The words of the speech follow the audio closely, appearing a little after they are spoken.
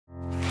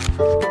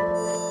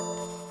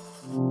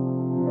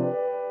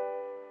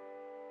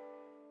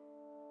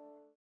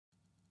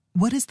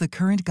What is the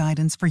current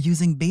guidance for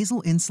using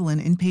basal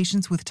insulin in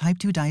patients with type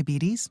 2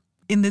 diabetes?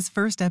 In this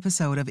first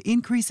episode of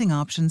Increasing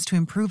Options to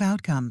Improve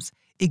Outcomes,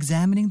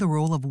 examining the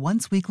role of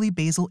once-weekly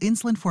basal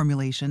insulin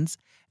formulations,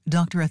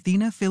 Dr.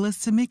 Athena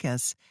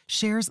Philis-Tsimikas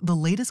shares the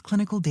latest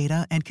clinical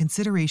data and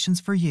considerations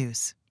for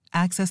use.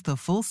 Access the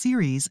full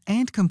series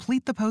and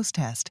complete the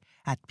post-test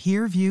at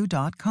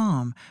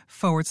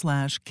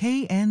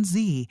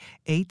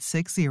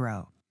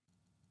peerview.com/KNZ860.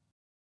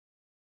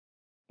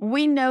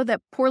 We know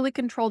that poorly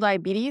controlled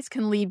diabetes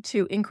can lead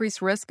to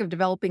increased risk of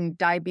developing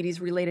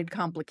diabetes-related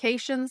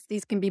complications.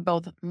 These can be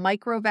both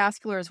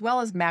microvascular as well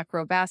as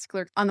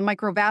macrovascular. On the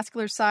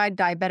microvascular side,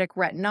 diabetic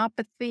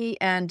retinopathy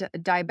and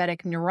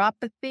diabetic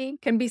neuropathy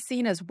can be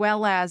seen, as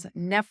well as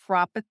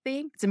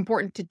nephropathy. It's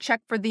important to check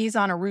for these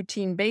on a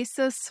routine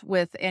basis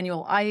with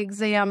annual eye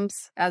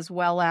exams, as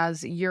well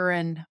as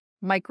urine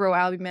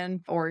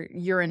microalbumin or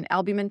urine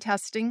albumin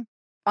testing.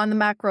 On the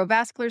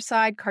macrovascular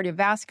side,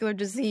 cardiovascular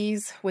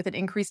disease with an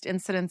increased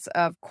incidence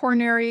of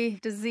coronary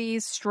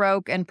disease,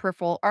 stroke, and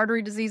peripheral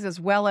artery disease, as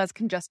well as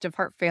congestive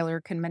heart failure,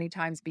 can many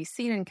times be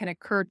seen and can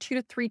occur 2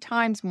 to 3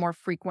 times more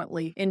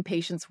frequently in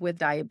patients with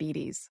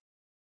diabetes.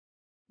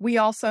 We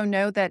also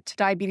know that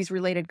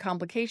diabetes-related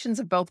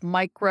complications of both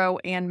micro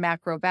and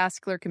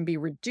macrovascular can be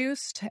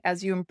reduced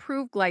as you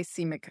improve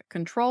glycemic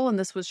control, and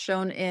this was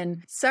shown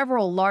in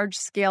several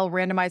large-scale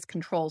randomized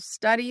control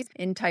studies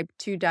in type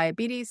 2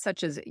 diabetes,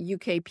 such as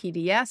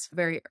UKPDS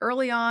very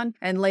early on,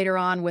 and later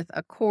on with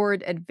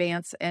ACCORD,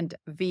 ADVANCE, and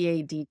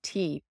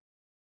VADT.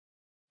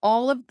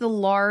 All of the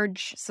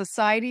large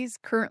societies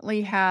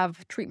currently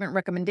have treatment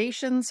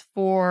recommendations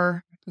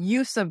for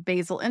use of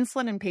basal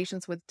insulin in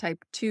patients with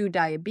type 2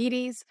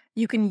 diabetes.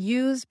 You can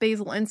use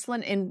basal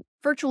insulin in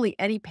virtually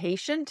any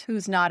patient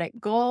who's not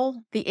at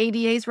goal. The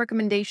ADA's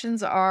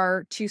recommendations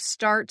are to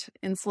start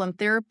insulin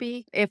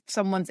therapy if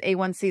someone's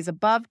A1C is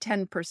above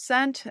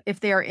 10%,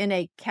 if they are in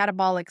a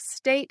catabolic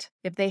state,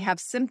 if they have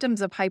symptoms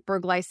of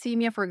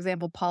hyperglycemia, for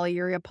example,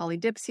 polyuria,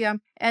 polydipsia.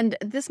 And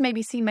this may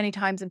be seen many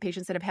times in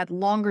patients that have had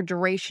longer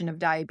duration of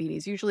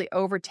diabetes, usually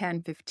over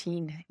 10,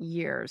 15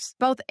 years.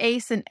 Both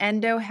ACE and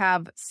ENDO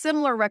have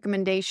similar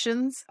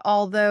recommendations,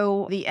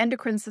 although the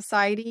Endocrine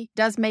Society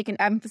does make an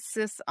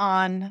emphasis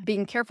on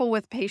being careful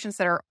with patients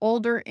that are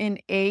older in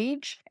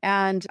age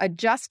and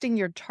adjusting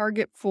your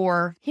target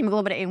for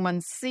hemoglobin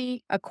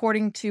A1C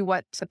according to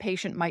what the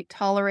patient might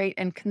tolerate,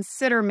 and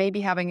consider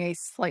maybe having a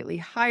slightly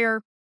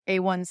higher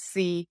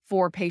A1C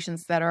for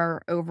patients that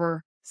are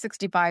over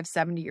 65,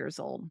 70 years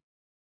old.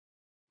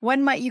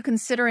 When might you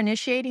consider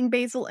initiating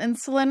basal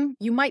insulin?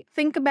 You might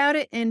think about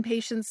it in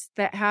patients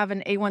that have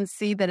an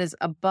A1C that is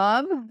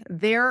above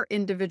their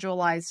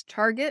individualized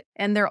target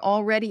and they're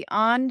already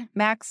on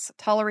max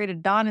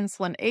tolerated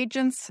non-insulin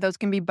agents. Those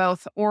can be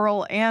both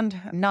oral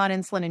and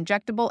non-insulin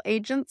injectable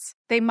agents.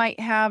 They might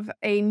have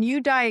a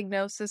new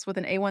diagnosis with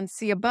an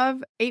A1C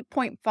above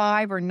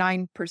 8.5 or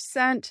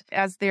 9%.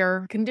 As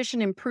their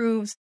condition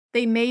improves,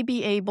 they may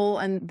be able,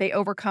 and they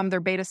overcome their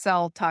beta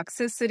cell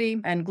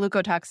toxicity and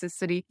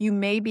glucotoxicity, you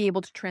may be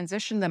able to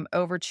transition them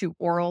over to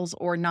orals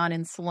or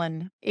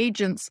non-insulin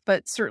agents,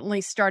 but certainly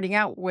starting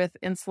out with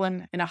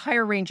insulin in a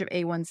higher range of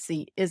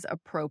A1C is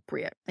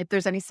appropriate. If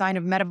there's any sign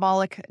of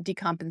metabolic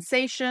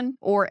decompensation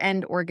or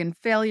end organ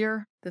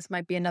failure, this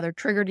might be another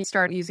trigger to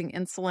start using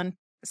insulin.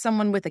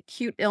 Someone with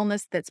acute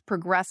illness that's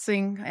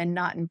progressing and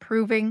not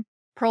improving.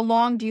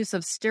 Prolonged use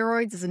of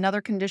steroids is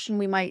another condition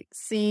we might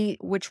see,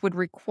 which would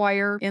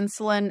require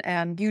insulin.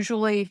 And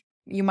usually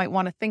you might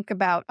want to think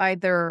about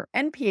either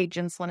NPH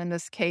insulin in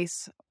this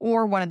case,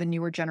 or one of the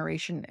newer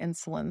generation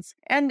insulins,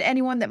 and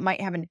anyone that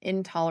might have an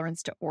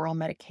intolerance to oral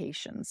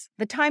medications.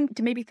 The time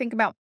to maybe think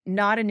about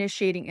not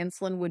initiating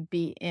insulin would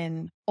be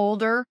in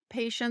older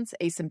patients,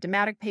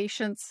 asymptomatic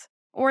patients,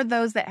 or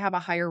those that have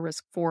a higher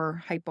risk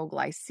for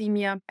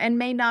hypoglycemia and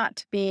may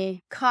not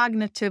be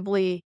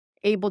cognitively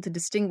able to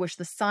distinguish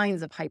the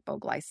signs of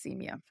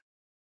hypoglycemia.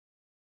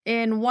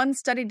 In one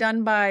study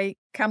done by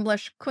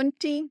Kamlesh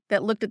Kunti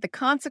that looked at the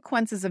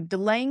consequences of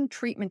delaying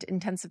treatment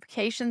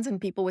intensifications in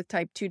people with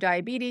type 2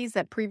 diabetes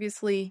that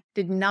previously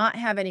did not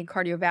have any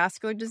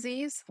cardiovascular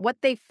disease, what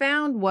they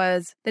found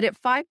was that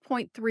at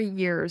 5.3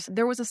 years,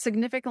 there was a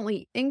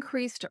significantly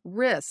increased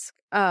risk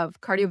of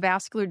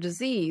cardiovascular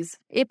disease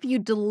if you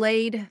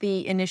delayed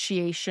the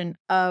initiation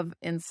of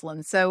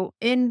insulin. So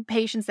in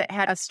patients that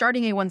had a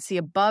starting A1C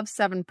above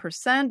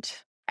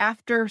 7%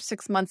 after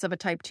 6 months of a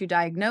type 2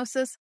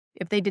 diagnosis,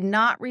 if they did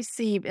not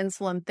receive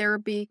insulin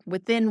therapy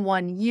within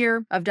 1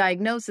 year of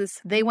diagnosis,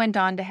 they went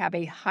on to have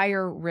a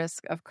higher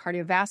risk of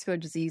cardiovascular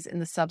disease in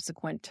the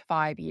subsequent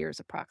 5 years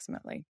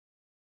approximately.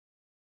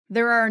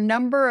 There are a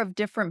number of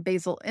different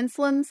basal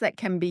insulins that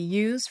can be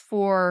used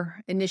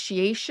for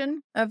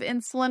initiation of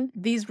insulin.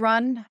 These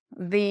run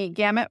the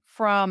gamut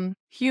from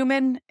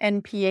human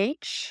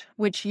NPH,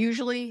 which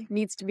usually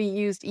needs to be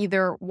used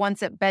either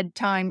once at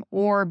bedtime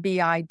or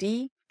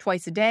BID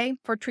twice a day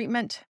for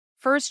treatment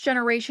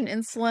First-generation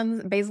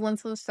insulin, basal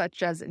insulins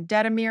such as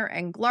Detamir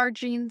and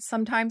Glargine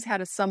sometimes had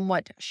a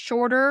somewhat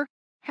shorter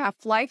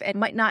half-life and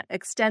might not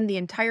extend the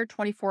entire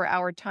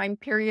 24-hour time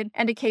period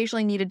and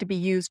occasionally needed to be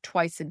used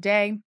twice a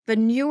day. The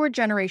newer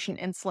generation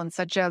insulin,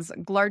 such as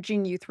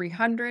Glargine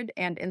U300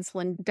 and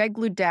insulin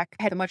degludec,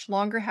 had a much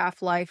longer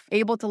half-life,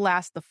 able to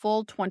last the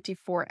full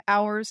 24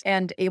 hours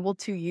and able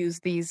to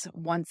use these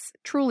once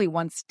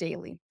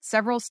daily.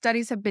 Several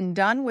studies have been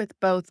done with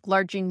both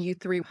Glargine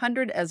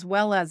U300 as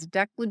well as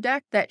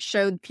degludec that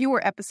showed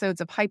fewer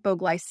episodes of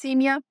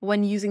hypoglycemia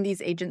when using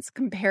these agents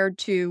compared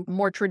to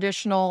more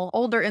traditional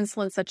older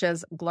insulins such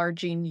as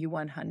Glargine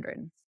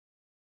U100.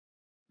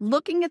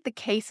 Looking at the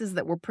cases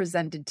that were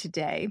presented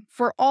today,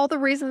 for all the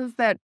reasons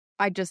that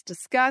I just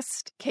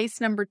discussed, case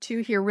number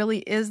 2 here really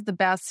is the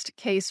best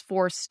case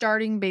for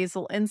starting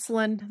basal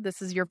insulin.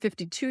 This is your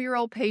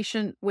 52-year-old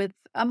patient with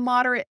a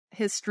moderate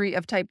history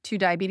of type 2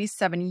 diabetes,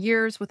 7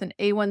 years, with an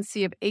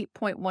A1C of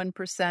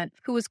 8.1%,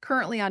 who is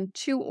currently on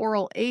 2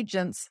 oral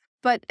agents,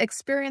 but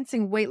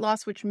experiencing weight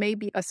loss, which may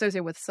be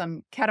associated with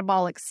some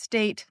catabolic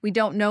state. We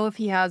don't know if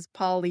he has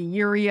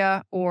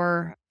polyuria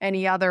or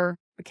any other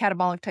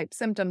catabolic type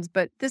symptoms,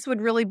 but this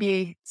would really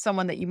be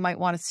someone that you might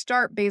want to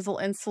start basal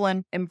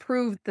insulin,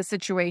 improve the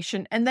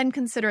situation, and then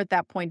consider at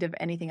that point if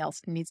anything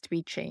else needs to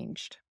be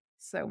changed.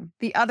 So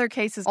the other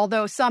cases,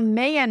 although some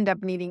may end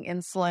up needing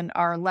insulin,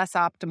 are less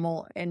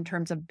optimal in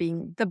terms of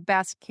being the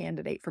best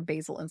candidate for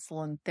basal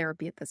insulin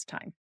therapy at this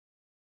time.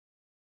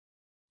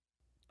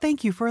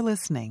 Thank you for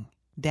listening.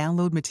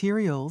 Download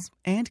materials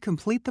and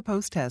complete the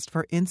post-test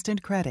for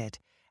instant credit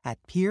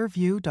at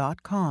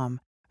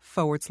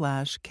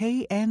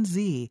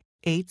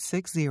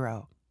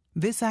peerview.com/KNZ860.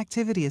 This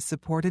activity is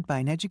supported by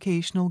an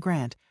educational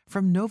grant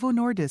from Novo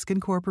Nordisk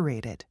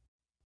Incorporated.